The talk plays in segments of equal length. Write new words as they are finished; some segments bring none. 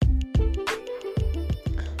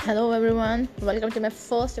Hello, everyone. Welcome to my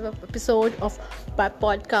first ever episode of my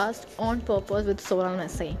podcast On Purpose with Soral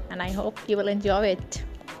Messi, and I hope you will enjoy it.